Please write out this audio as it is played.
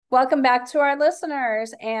Welcome back to our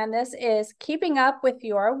listeners, and this is Keeping Up with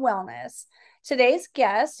Your Wellness. Today's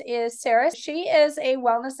guest is Sarah. She is a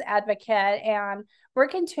wellness advocate, and we're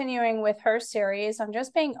continuing with her series on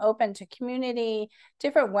just being open to community,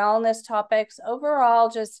 different wellness topics, overall,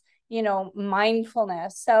 just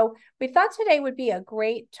mindfulness. So we thought today would be a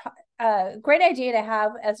great idea to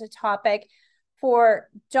have as a topic for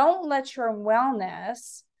don't let your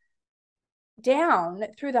wellness down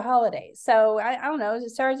through the holidays. So I don't know,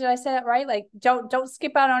 Sarah, did I say that right? Like don't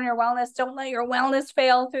skip out on your wellness. Don't let your wellness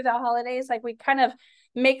fail through the holidays. Like we kind of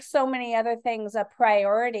make so many other things a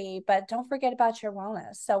priority, but don't forget about your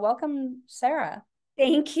wellness. So welcome, Sarah.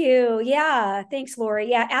 Thank you. Yeah. Thanks,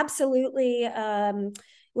 Lori. Yeah, absolutely.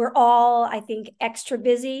 We're all, I think, extra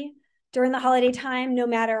busy during the holiday time, no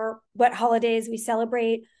matter what holidays we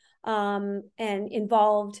celebrate, and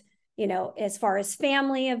involved, as far as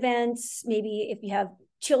family events, maybe if you have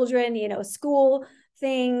children, school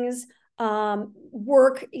things,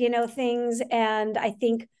 work, things. And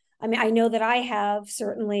I know that I have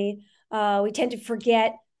certainly, we tend to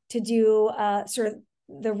forget to do sort of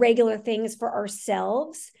the regular things for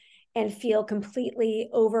ourselves and feel completely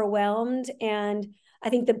overwhelmed. And I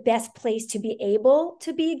think the best place to be able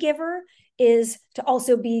to be a giver is to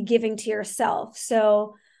also be giving to yourself.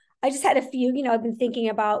 So I just had a few, I've been thinking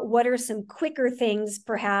about what are some quicker things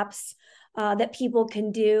perhaps that people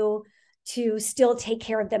can do to still take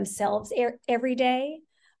care of themselves every day,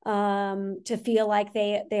 to feel like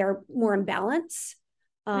they are more in balance.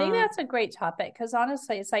 I think Um, that's a great topic because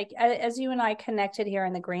honestly, it's like as you and I connected here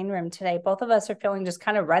in the green room today, both of us are feeling just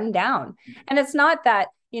kind of run down. And it's not that,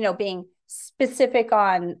 being specific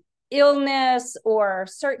on illness or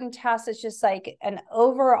certain tasks, it's just like an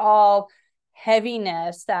overall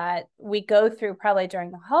heaviness that we go through probably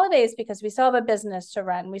during the holidays because we still have a business to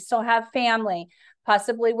run, we still have family,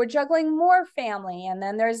 possibly we're juggling more family, and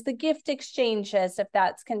then there's the gift exchanges if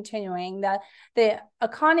that's continuing. The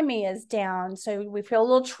economy is down, so we feel a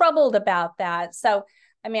little troubled about that. So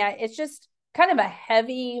I mean, it's just kind of a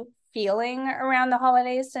heavy feeling around the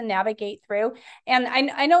holidays to navigate through. And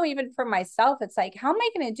I know even for myself, it's like, how am I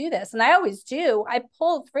going to do this? And I always do. I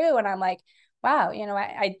pull through and I'm like, wow,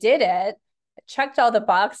 I did it, checked all the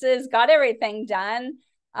boxes, got everything done.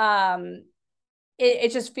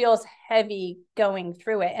 It just feels heavy going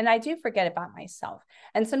through it. And I do forget about myself.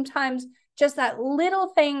 And sometimes just that little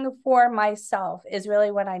thing for myself is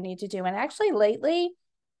really what I need to do. And actually, lately,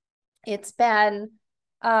 it's been,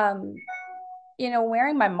 um,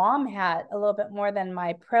 wearing my mom hat a little bit more than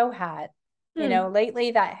my pro hat. hmm.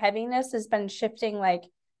 Lately, that heaviness has been shifting. Like,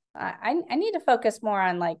 I need to focus more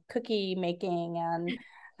on like cookie making and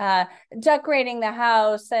uh, decorating the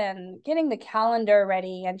house and getting the calendar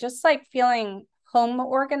ready and just like feeling home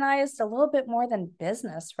organized a little bit more than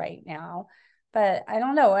business right now. But I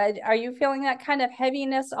don't know. Are you feeling that kind of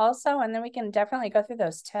heaviness also? And then we can definitely go through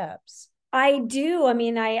those tips. I do. I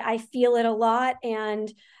mean, I feel it a lot.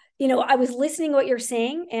 And, I was listening to what you're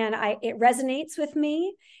saying and it resonates with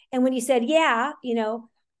me. And when you said, yeah,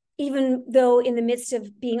 even though in the midst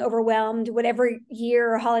of being overwhelmed, whatever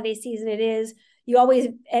year or holiday season it is, you always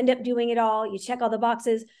end up doing it all. You check all the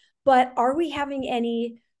boxes. But are we having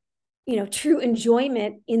any, true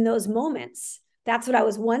enjoyment in those moments? That's what I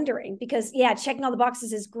was wondering. Because yeah, checking all the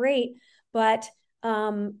boxes is great, but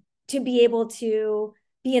to be able to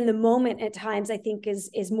be in the moment at times, I think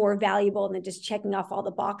is more valuable than just checking off all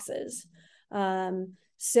the boxes.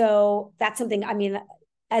 So that's something. I mean,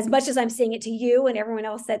 as much as I'm saying it to you and everyone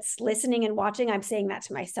else that's listening and watching, I'm saying that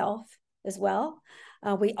to myself as well.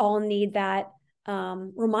 We all need that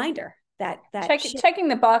reminder. That Checking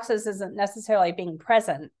the boxes isn't necessarily being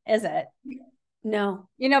present, is it? no.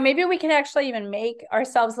 Maybe we can actually even make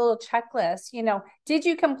ourselves a little checklist. Did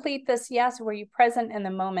you complete this? Yes. Were you present in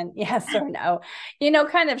the moment? Yes or no?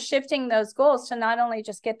 Kind of shifting those goals to not only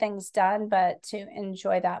just get things done, but to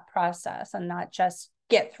enjoy that process and not just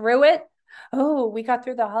get through it. Oh, we got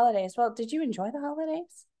through the holidays. Well, did you enjoy the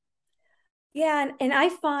holidays? Yeah, and I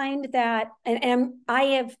find that, and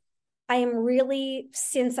I am really,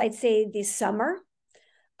 since I'd say this summer,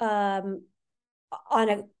 um,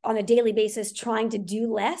 on a daily basis, trying to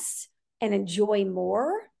do less and enjoy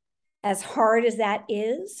more, as hard as that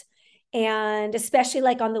is. And especially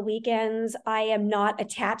like on the weekends, I am not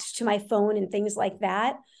attached to my phone and things like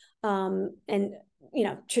that. And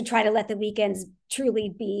to try to let the weekends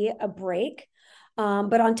truly be a break.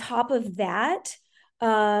 But on top of that,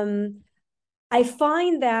 um, I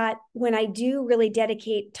find that when I do really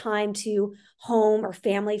dedicate time to home or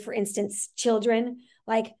family, for instance, children,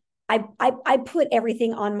 like I put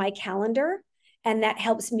everything on my calendar, and that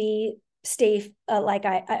helps me stay, feel like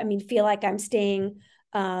I'm staying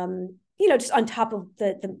just on top of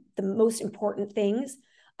the most important things.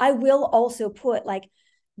 I will also put like,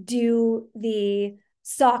 do the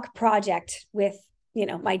sock project with,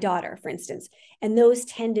 my daughter, for instance. And those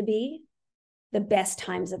tend to be the best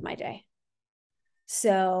times of my day.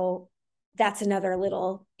 So that's another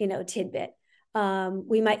little, tidbit.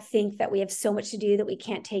 We might think that we have so much to do that we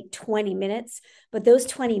can't take 20 minutes, but those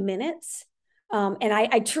 20 minutes, and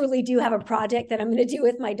I truly do have a project that I'm going to do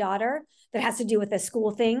with my daughter that has to do with a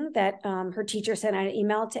school thing that her teacher sent out an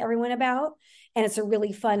email to everyone about. And it's a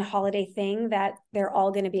really fun holiday thing that they're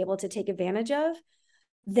all going to be able to take advantage of.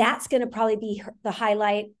 That's going to probably be the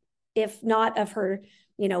highlight, if not of her,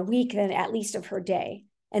 week, then at least of her day.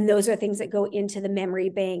 And those are things that go into the memory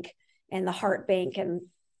bank and the heart bank and,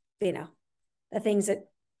 the things that,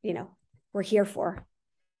 we're here for.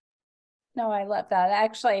 No, I love that.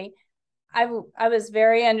 Actually, I was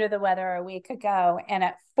very under the weather a week ago, and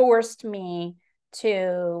it forced me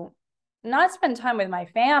to not spend time with my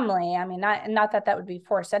family. I mean, not that would be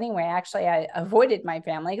forced anyway. Actually, I avoided my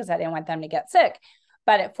family because I didn't want them to get sick.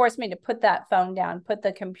 But it forced me to put that phone down, put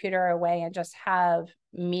the computer away, and just have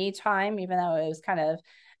me time, even though it was kind of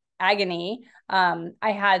agony. I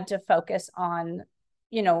had to focus on,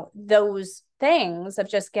 those things of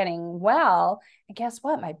just getting well. And guess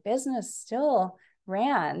what? My business still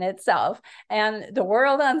ran itself, and the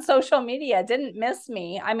world on social media didn't miss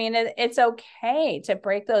me. I mean, it's okay to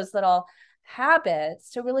break those little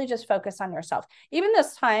habits to really just focus on yourself. Even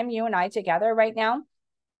this time, you and I together right now,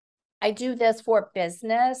 I do this for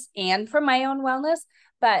business and for my own wellness,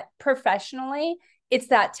 but professionally, it's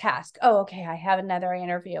that task. Oh, okay, I have another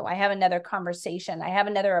interview. I have another conversation. I have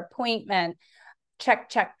another appointment. Check,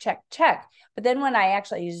 check, check, check. But then when I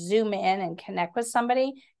actually zoom in and connect with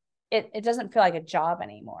somebody, it doesn't feel like a job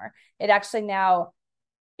anymore. It actually now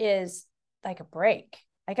is like a break.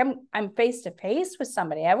 Like I'm face to face with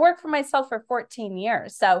somebody. I worked for myself for 14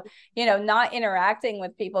 years. So, not interacting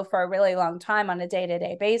with people for a really long time on a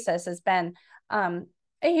day-to-day basis has been a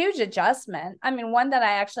huge adjustment. I mean, one that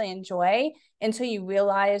I actually enjoy until you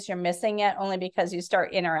realize you're missing it only because you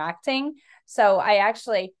start interacting. So I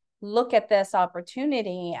actually look at this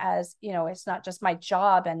opportunity as, it's not just my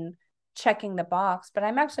job and checking the box, but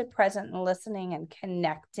I'm actually present and listening and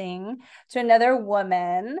connecting to another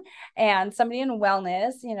woman and somebody in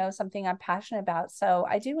wellness, something I'm passionate about. So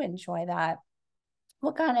I do enjoy that.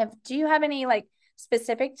 Do you have any like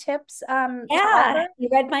specific tips to offer? You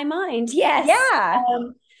read my mind. Yes. Yeah.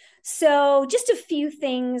 So just a few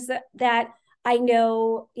things that I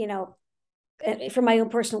know, from my own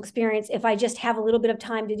personal experience, if I just have a little bit of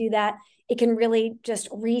time to do that, it can really just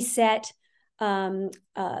reset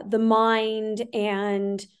the mind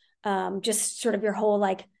and just sort of your whole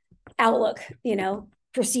like outlook,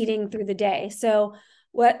 proceeding through the day. So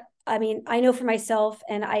I know for myself,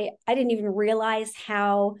 and I didn't even realize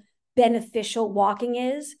how beneficial walking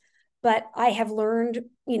is, but I have learned,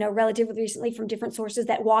 relatively recently from different sources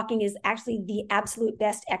that walking is actually the absolute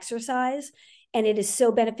best exercise. And it is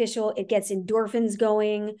so beneficial. It gets endorphins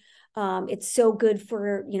going. It's so good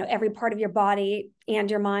for, every part of your body and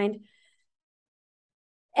your mind.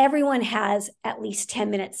 Everyone has at least 10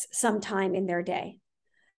 minutes sometime in their day.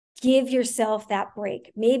 Give yourself that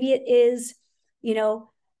break. Maybe it is,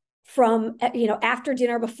 from, after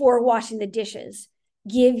dinner, before washing the dishes.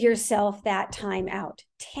 Give yourself that time out.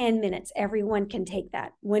 10 minutes. Everyone can take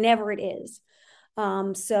that whenever it is.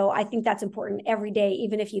 So I think that's important every day,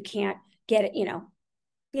 even if you can't get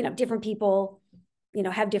it, different people,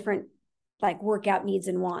 have different like workout needs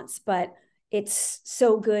and wants, but it's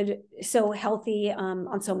so good, so healthy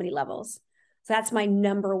on so many levels. So that's my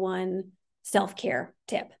number one self-care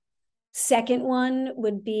tip. Second one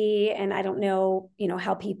would be, and I don't know,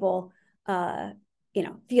 how people,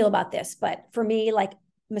 feel about this, but for me, like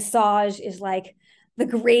massage is like the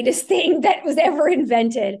greatest thing that was ever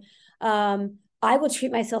invented. I will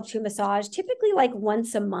treat myself to a massage typically like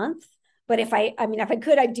once a month, but if I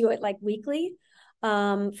could, I'd do it like weekly.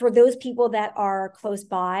 For those people that are close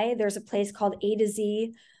by, there's a place called A to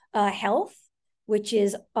Z Health, which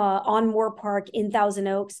is on Moore Park in Thousand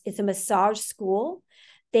Oaks. It's a massage school.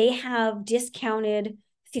 They have discounted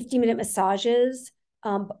 50-minute massages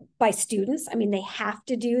by students. I mean, they have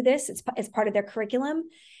to do this. It's part of their curriculum.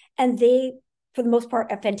 And they, for the most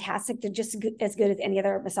part, are fantastic. They're just as good as any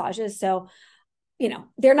other massages. So,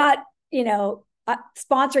 they're not,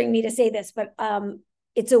 sponsoring me to say this, but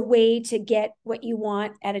it's a way to get what you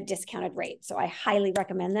want at a discounted rate. So I highly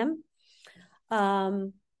recommend them.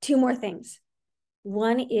 Two more things.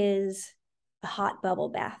 One is a hot bubble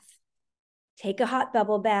bath. Take a hot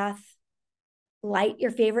bubble bath, light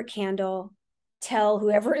your favorite candle, tell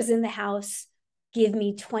whoever is in the house give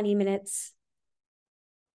me 20 minutes,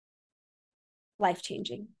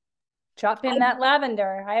 life-changing. Drop in that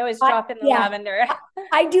lavender. I always drop in the lavender.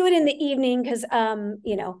 I do it in the evening because,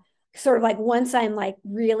 sort of like once I'm like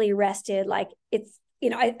really rested, like it's,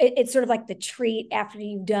 it's sort of like the treat after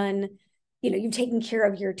you've done, you've taken care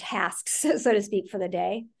of your tasks, so to speak, for the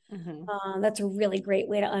day. Mm-hmm. That's a really great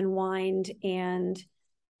way to unwind and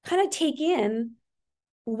kind of take in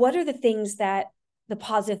what are the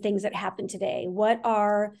positive things that happened today? What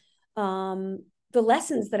are the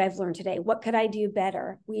lessons that I've learned today? What could I do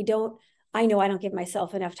better? I know I don't give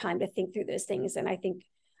myself enough time to think through those things. And I think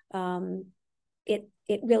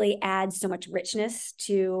it really adds so much richness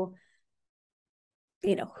to,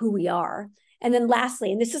 who we are. And then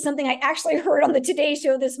lastly, and this is something I actually heard on the Today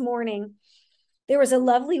Show this morning, there was a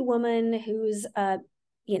lovely woman who's,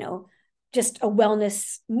 just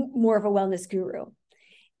more of a wellness guru.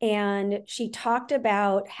 And she talked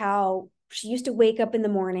about how she used to wake up in the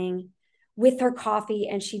morning with her coffee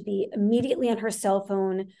and she'd be immediately on her cell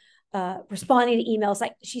phone, responding to emails,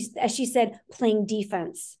 like as she said, playing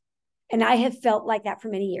defense. And I have felt like that for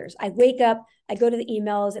many years. I wake up, I go to the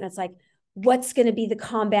emails, and it's like, what's going to be the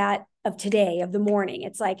combat of today, of the morning?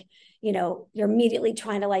 It's like, you're immediately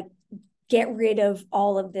trying to like get rid of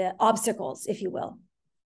all of the obstacles, if you will.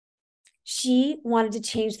 She wanted to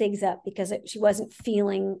change things up because she wasn't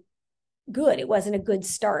feeling good. It wasn't a good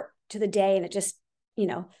start to the day, and it just,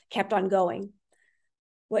 kept on going.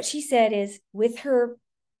 What she said is, with her,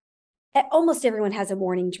 almost everyone has a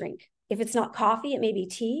morning drink. If it's not coffee, it may be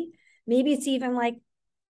tea. Maybe it's even like,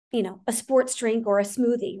 a sports drink or a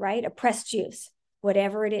smoothie, right? A pressed juice,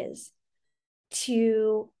 whatever it is.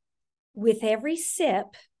 With every sip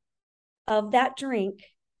of that drink,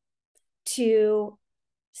 to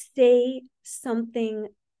say something,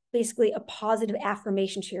 basically a positive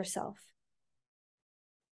affirmation to yourself.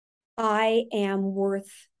 I am worthy.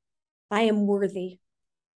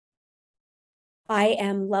 I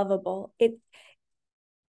am lovable.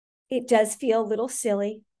 It does feel a little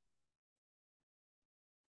silly,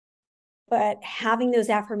 but having those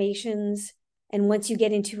affirmations, and once you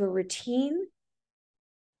get into a routine,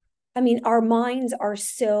 our minds are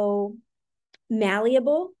so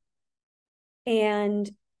malleable. And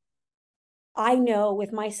I know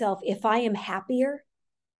with myself, if I am happier,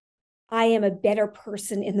 I am a better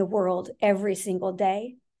person in the world every single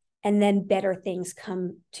day. And then better things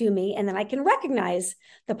come to me. And then I can recognize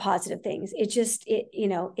the positive things.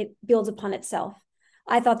 It builds upon itself.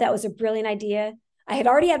 I thought that was a brilliant idea. I had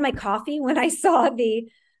already had my coffee when I saw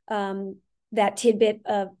that tidbit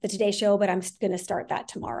of the Today Show, but I'm going to start that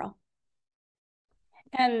tomorrow.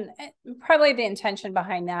 And probably the intention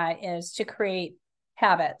behind that is to create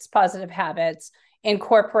habits, positive habits,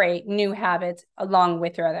 incorporate new habits along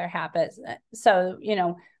with your other habits. So,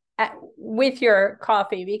 with your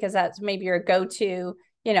coffee, because that's maybe your go-to,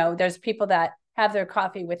 there's people that have their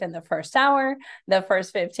coffee within the first hour, the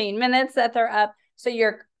first 15 minutes that they're up. So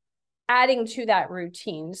you're adding to that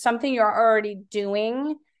routine, something you're already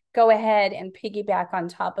doing. Go ahead and piggyback on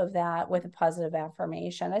top of that with a positive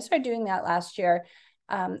affirmation. I started doing that last year.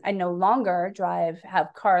 I no longer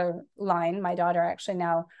have car line. My daughter actually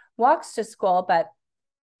now walks to school, but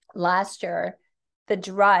last year, the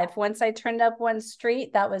drive, once I turned up one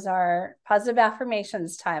street, that was our positive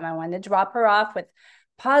affirmations time. I wanted to drop her off with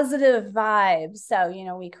positive vibes. So,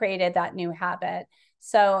 we created that new habit.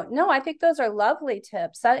 So, no, I think those are lovely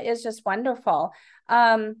tips. That is just wonderful.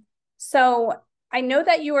 So I know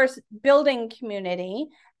that you are building community,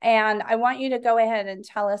 and I want you to go ahead and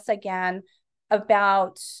tell us again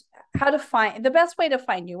about how to find the best way to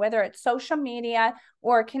find you, whether it's social media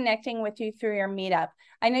or connecting with you through your meetup.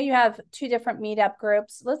 I know you have 2 different meetup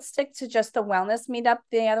groups. Let's stick to just the wellness meetup.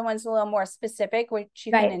 The other one's a little more specific, which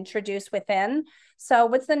you can introduce within. So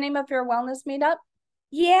what's the name of your wellness meetup?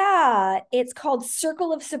 Yeah, it's called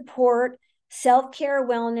Circle of Support, Self-Care,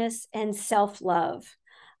 Wellness, and Self-Love.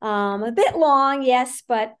 A bit long, yes,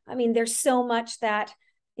 but there's so much that,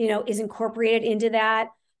 is incorporated into that.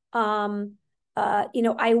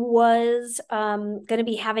 I was going to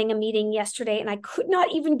be having a meeting yesterday, and I could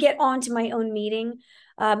not even get onto my own meeting.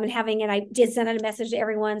 And I did send out a message to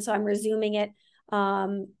everyone, so I'm resuming it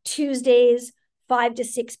Tuesdays, 5 to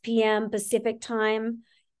 6 p.m. Pacific time.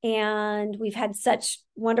 And we've had such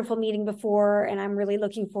wonderful meeting before, and I'm really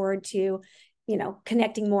looking forward to,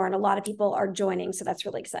 connecting more. And a lot of people are joining, so that's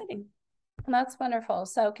really exciting. That's wonderful.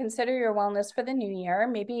 So consider your wellness for the new year.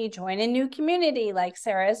 Maybe join a new community like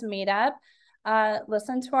Sarah's meetup.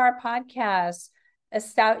 Listen to our podcast,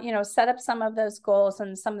 set up some of those goals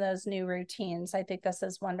and some of those new routines. I think this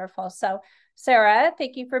is wonderful. So Sarah,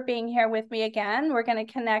 thank you for being here with me again. We're going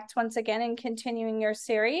to connect once again and continuing your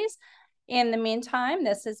series. In the meantime,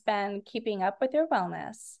 this has been Keeping Up with Your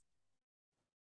Wellness.